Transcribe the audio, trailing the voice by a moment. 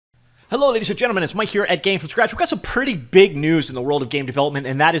Hello, ladies and gentlemen, it's Mike here at Game From Scratch. We've got some pretty big news in the world of game development,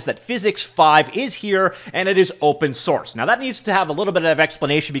 and that is that PhysX 5 is here, and it is open source. Now, that needs to have a little bit of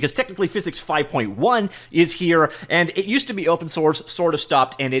explanation, because technically PhysX 5.1 is here, and it used to be open source, sort of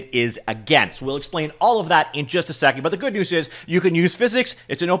stopped, and it is again. So we'll explain all of that in just a second, but the good news is you can use PhysX.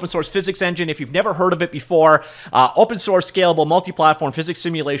 It's an open source physics engine. If you've never heard of it before, open source, scalable, multi-platform physics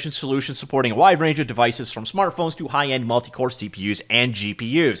simulation solution supporting a wide range of devices from smartphones to high-end multi-core CPUs and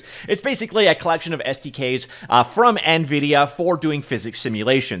GPUs. It's basically a collection of SDKs from NVIDIA for doing physics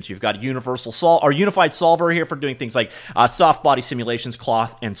simulations. You've got a unified solver here for doing things like soft body simulations,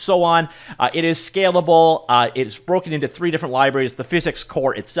 cloth, and so on. It is scalable. It is broken into 3 different libraries: the PhysX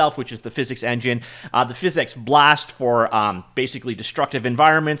core itself, which is the physics engine, the PhysX blast for basically destructive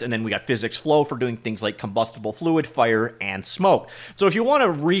environments, and then we got PhysX flow for doing things like combustible fluid, fire, and smoke. So if you want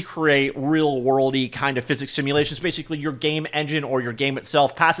to recreate real-worldy kind of physics simulations, basically your game engine or your game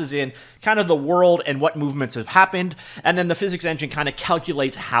itself passes in kind of the world and what movements have happened, and then the physics engine kind of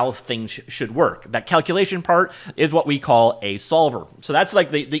calculates how things should work. That calculation part is what we call a solver. So that's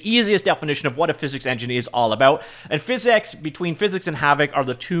like the easiest definition of what a physics engine is all about. And PhysX, between PhysX and Havok, are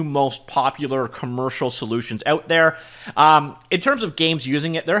the 2 most popular commercial solutions out there. In terms of games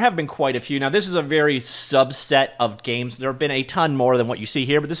using it, there have been quite a few. Now, this is a very subset of games. There have been a ton more than what you see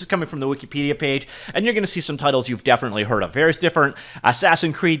here, but this is coming from the Wikipedia page, and you're going to see some titles you've definitely heard of. Various different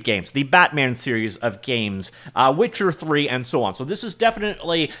Assassin's Creed games, the Batman series of games, Witcher 3, and so on. So this is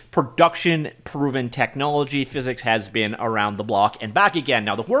definitely production-proven technology. PhysX has been around the block and back again.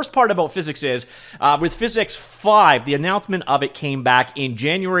 Now, the worst part about PhysX is, with PhysX 5, the announcement of it came back in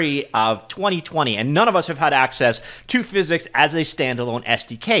January of 2020, and none of us have had access to PhysX as a standalone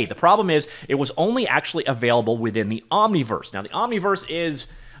SDK. The problem is, it was only actually available within the Omniverse. Now, the Omniverse is...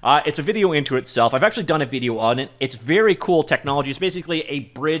 it's a video into itself. I've actually done a video on it. It's very cool technology. It's basically a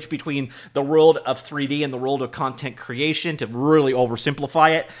bridge between the world of 3D and the world of content creation, to really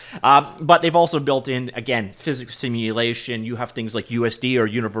oversimplify it. But they've also built in, again, physics simulation. You have things like USD, or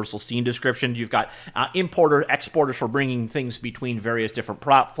universal scene description. You've got exporters for bringing things between various different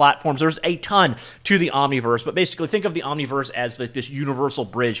platforms. There's a ton to the Omniverse, but basically think of the Omniverse as this universal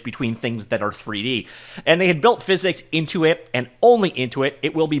bridge between things that are 3D. And they had built PhysX into it, and only into it.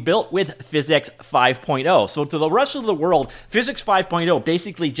 It will be built with PhysX 5.0. So to the rest of the world, PhysX 5.0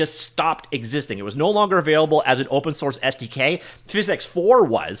 basically just stopped existing. It was no longer available as an open source SDK. PhysX 4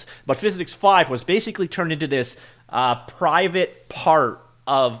 was, but PhysX 5 was basically turned into this private part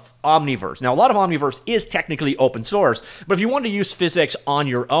of Omniverse. Now, a lot of Omniverse is technically open source, but if you wanted to use PhysX on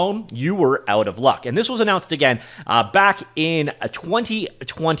your own, you were out of luck. And this was announced again back in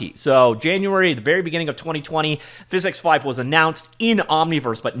 2020. So January, the very beginning of 2020, PhysX 5 was announced in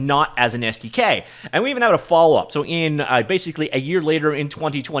Omniverse, but not as an SDK. And we even had a follow-up. So in basically a year later in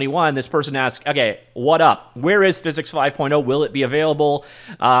 2021, this person asked, okay, what up? Where is PhysX 5.0? Will it be available?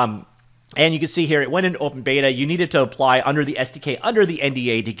 And you can see here, it went into open beta. You needed to apply under the SDK, under the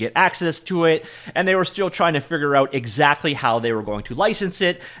NDA, to get access to it. And they were still trying to figure out exactly how they were going to license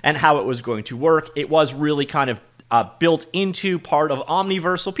it and how it was going to work. It was really kind of built into part of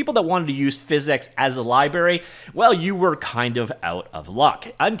Omniverse. So people that wanted to use PhysX as a library, well, you were kind of out of luck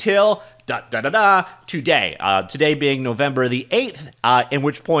until today. Today being November the 8th, in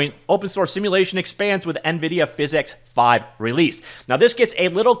which point open source simulation expands with NVIDIA PhysX 5 release. Now, this gets a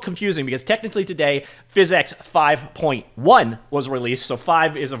little confusing because technically today, PhysX 5.1 was released, so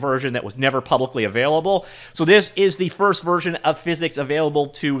 5 is a version that was never publicly available. So this is the first version of PhysX available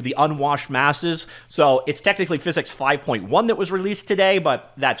to the unwashed masses. So it's technically PhysX 5.1 that was released today,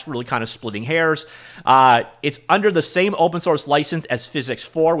 but that's really kind of splitting hairs. It's under the same open source license as PhysX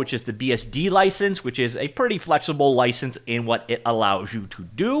 4, which is the BSD license, which is a pretty flexible license in what it allows you to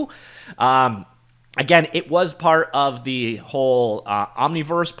do. Again, it was part of the whole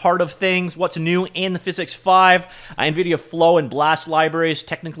Omniverse part of things. What's new in the PhysX 5? NVIDIA Flow and Blast libraries,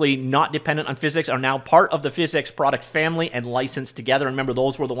 technically not dependent on PhysX, are now part of the PhysX product family and licensed together. Remember,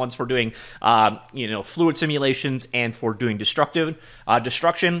 those were the ones for doing, fluid simulations and for doing destruction.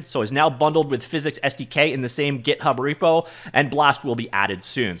 So it's now bundled with PhysX SDK in the same GitHub repo, and Blast will be added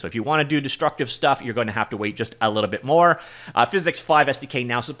soon. So if you want to do destructive stuff, you're going to have to wait just a little bit more. PhysX 5 SDK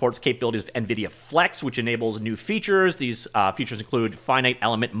now supports capabilities of NVIDIA Flex, which enables new features. These features include finite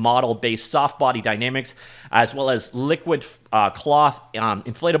element model-based soft body dynamics, as well as liquid cloth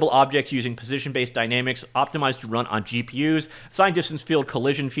inflatable objects using position-based dynamics optimized to run on GPUs. Sine distance field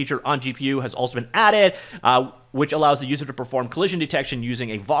collision feature on GPU has also been added. which allows the user to perform collision detection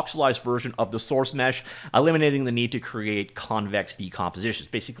using a voxelized version of the source mesh, eliminating the need to create convex decompositions.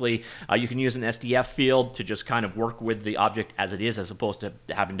 Basically, you can use an SDF field to just kind of work with the object as it is, as opposed to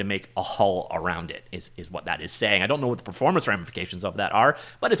having to make a hull around it, is what that is saying. I don't know what the performance ramifications of that are,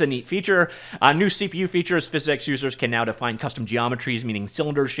 but it's a neat feature. New CPU features: PhysX users can now define custom geometries, meaning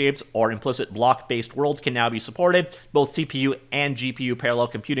cylinder shapes or implicit block-based worlds can now be supported. Both CPU and GPU parallel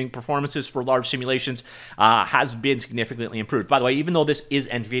computing performances for large simulations has been significantly improved. By the way, even though this is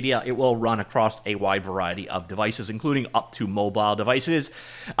NVIDIA, it will run across a wide variety of devices, including up to mobile devices.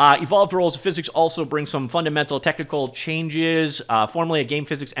 Evolved Roles of PhysX also brings some fundamental technical changes. Formerly a game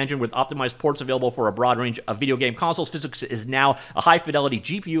physics engine with optimized ports available for a broad range of video game consoles, PhysX is now a high-fidelity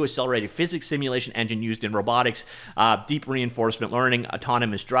GPU-accelerated physics simulation engine used in robotics, deep reinforcement learning,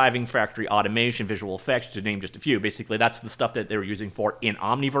 autonomous driving, factory automation, visual effects, to name just a few. Basically, that's the stuff that they're using for in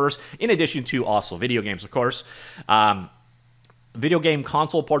Omniverse, in addition to also video games, of course. Video game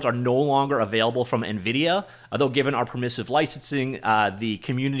console ports are no longer available from NVIDIA, although given our permissive licensing, the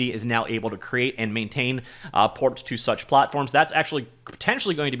community is now able to create and maintain ports to such platforms. That's actually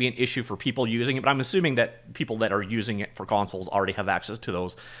potentially going to be an issue for people using it, but I'm assuming that people that are using it for consoles already have access to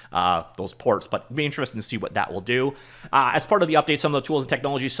those ports, but it'll be interesting to see what that will do. As part of the update, some of the tools and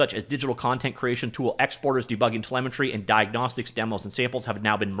technologies such as digital content creation tool exporters, debugging telemetry, and diagnostics demos and samples have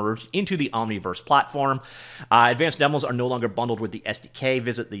now been merged into the Omniverse platform. Advanced demos are no longer bundled with the SDK.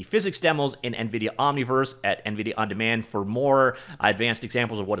 Visit the PhysX demos in NVIDIA Omniverse at NVIDIA On Demand for more advanced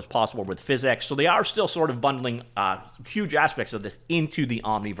examples of what is possible with PhysX. So they are still sort of bundling huge aspects of this into the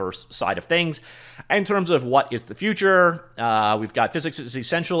Omniverse side of things. In terms of what is the future, we've got PhysX is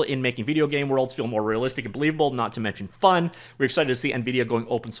essential in making video game worlds feel more realistic and believable, not to mention fun. We're excited to see NVIDIA going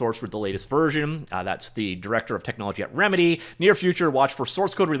open source with the latest version. That's the director of technology at Remedy. Near future, watch for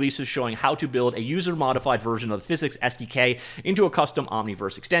source code releases showing how to build a user-modified version of the PhysX SDK into a custom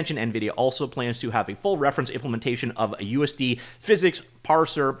Omniverse extension. NVIDIA also plans to have a full reference implementation of a USD PhysX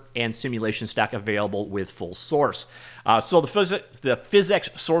parser and simulation stack available with full source. So the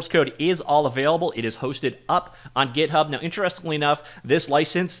PhysX source code is all available. It is hosted up on GitHub. Now, interestingly enough, this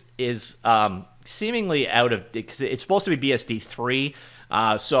license is seemingly out of, because it's supposed to be BSD 3.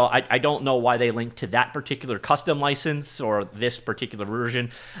 So I don't know why they linked to that particular custom license or this particular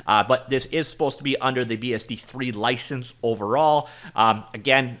version, but this is supposed to be under the BSD 3 license overall.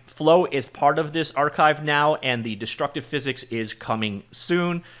 Again, Flow is part of this archive now, and the destructive physics is coming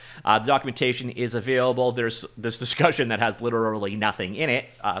soon. The documentation is available. There's this discussion that has literally nothing in it,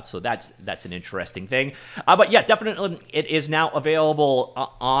 so that's an interesting thing. But yeah, definitely it is now available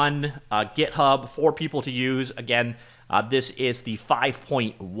on GitHub for people to use. Again, this is the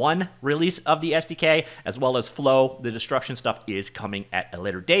 5.1 release of the SDK, as well as Flow. The destruction stuff is coming at a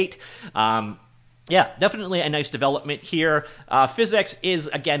later date. Yeah, definitely a nice development here. PhysX is,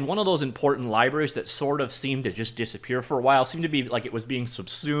 again, one of those important libraries that sort of seemed to just disappear for a while. Seemed to be like it was being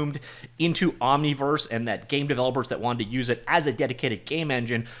subsumed into Omniverse, and that game developers that wanted to use it as a dedicated game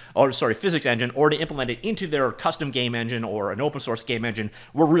engine, or sorry, physics engine, or to implement it into their custom game engine or an open source game engine,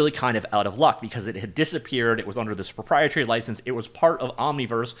 were really kind of out of luck because it had disappeared. It was under this proprietary license. It was part of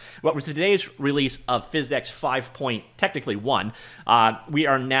Omniverse. What was today's release of PhysX 5.1, we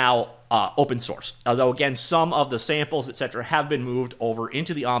are now open source. Although, again, some of the samples, etc., have been moved over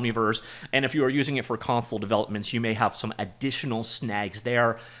into the Omniverse, and if you are using it for console developments, you may have some additional snags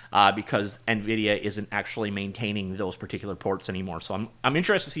there because NVIDIA isn't actually maintaining those particular ports anymore. So I'm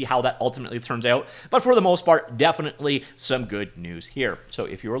interested to see how that ultimately turns out, but for the most part, definitely some good news here. So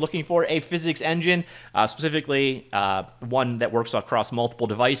if you are looking for a physics engine, specifically one that works across multiple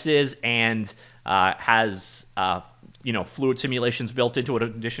devices and has fluid simulations built into it in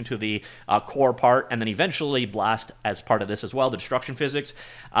addition to the core part, and then eventually Blast as part of this as well, the destruction physics.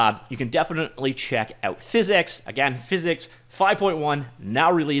 You can definitely check out PhysX. Again, PhysX 5.1,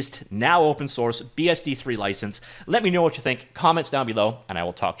 now released, now open source, BSD 3 license. Let me know what you think. Comments down below, and I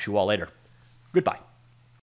will talk to you all later. Goodbye.